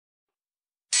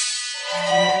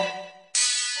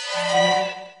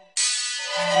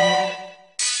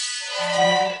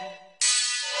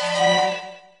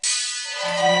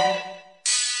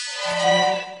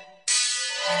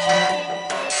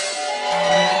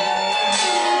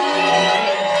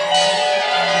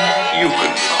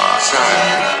Prepare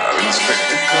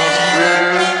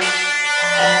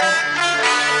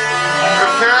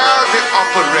the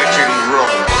operating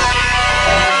room.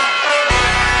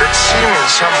 It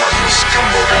seems someone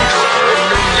stumbled into her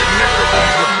lonely neck of the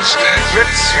woods.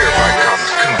 Let's hereby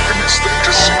convince them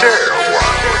to stare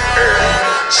while her hair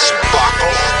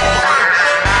sparkles.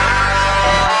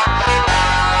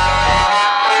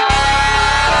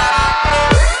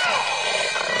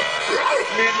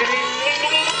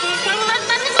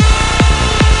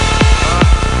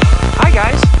 Hi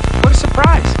guys, what a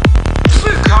surprise.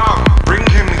 Come, bring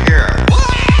him here.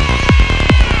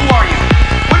 Who are you?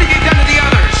 What have you done to the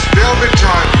others? There'll be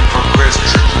time for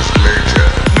questions later.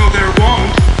 No, there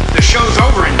won't. The show's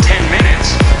over in 10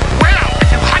 minutes. Well,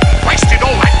 if you hadn't wasted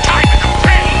all that time in the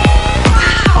pen.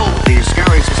 These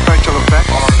scary special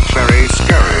effects are very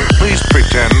scary. Please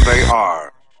pretend they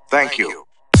are. Thank you.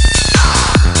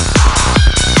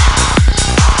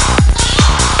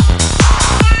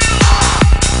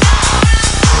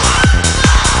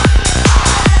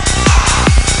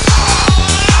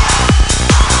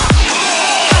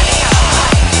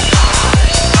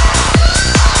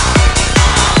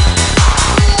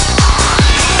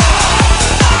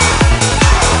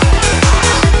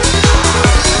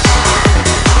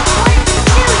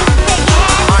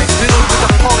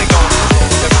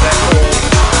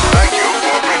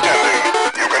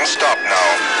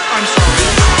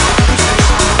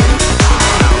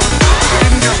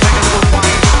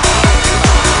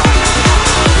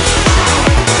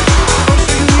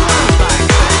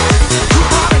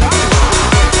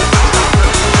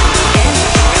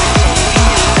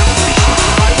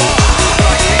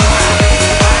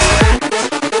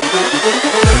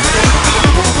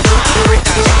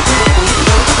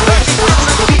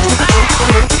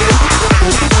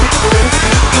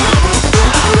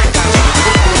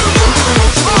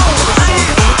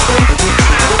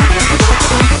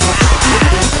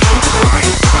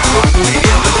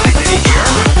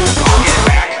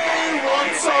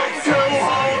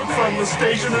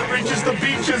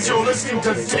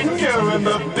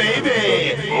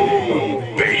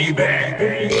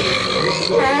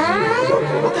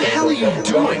 What the hell are you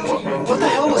doing? What the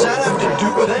hell does that have to do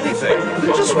with anything?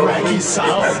 They're just raggy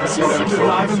sounds, you know, to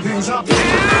liven things up.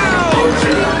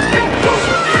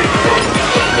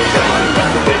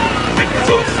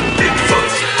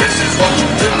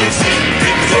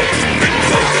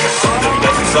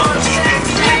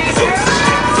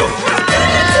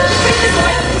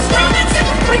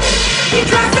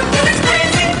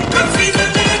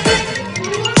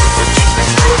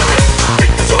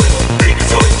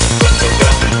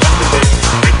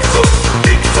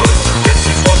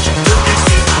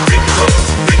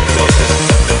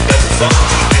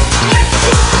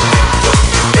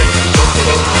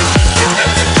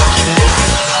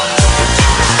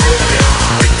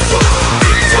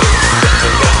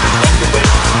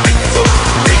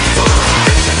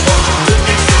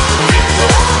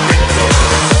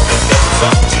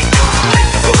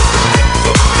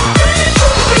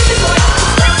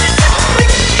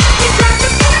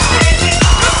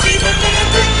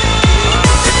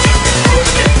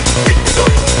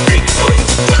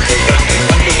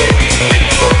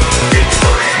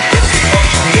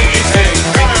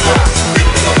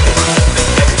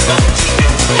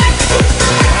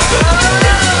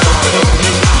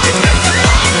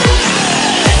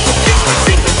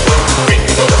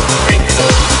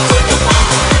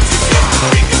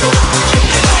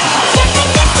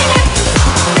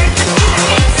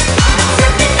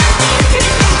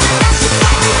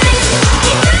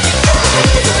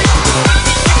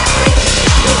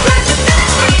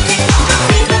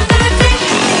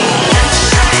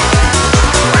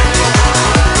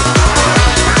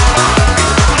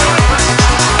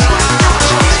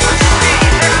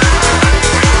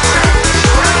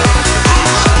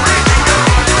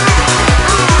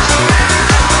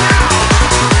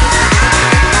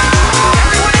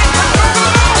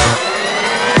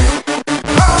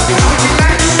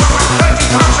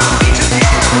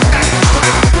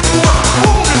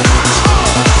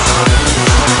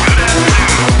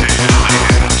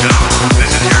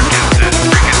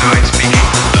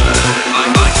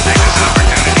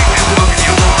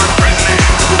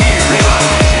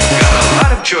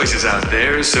 Choices out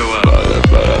there, so I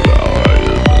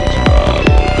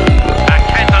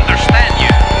can't understand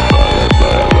you.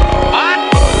 What?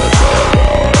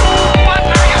 What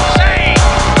are you saying?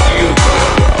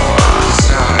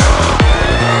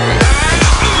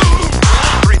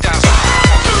 3,000.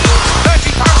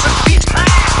 30,000 feet.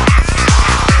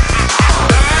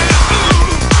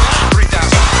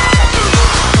 3,000.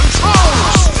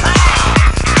 Controls.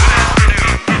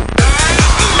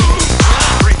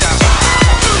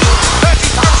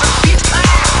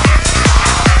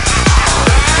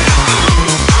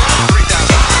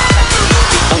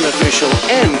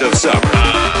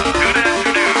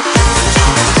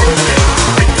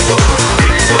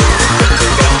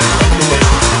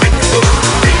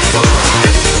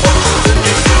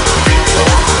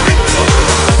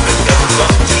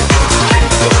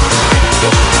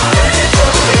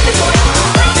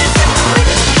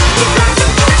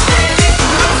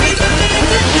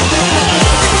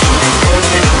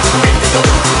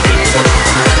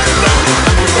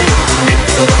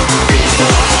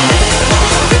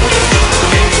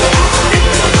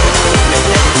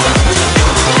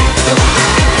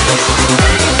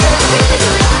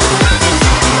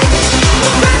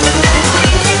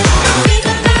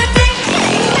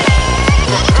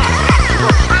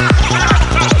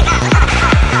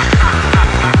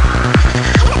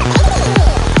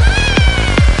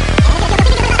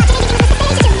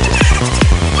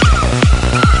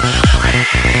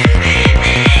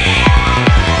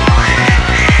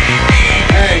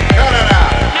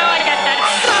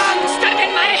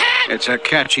 It's a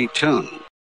catchy tune.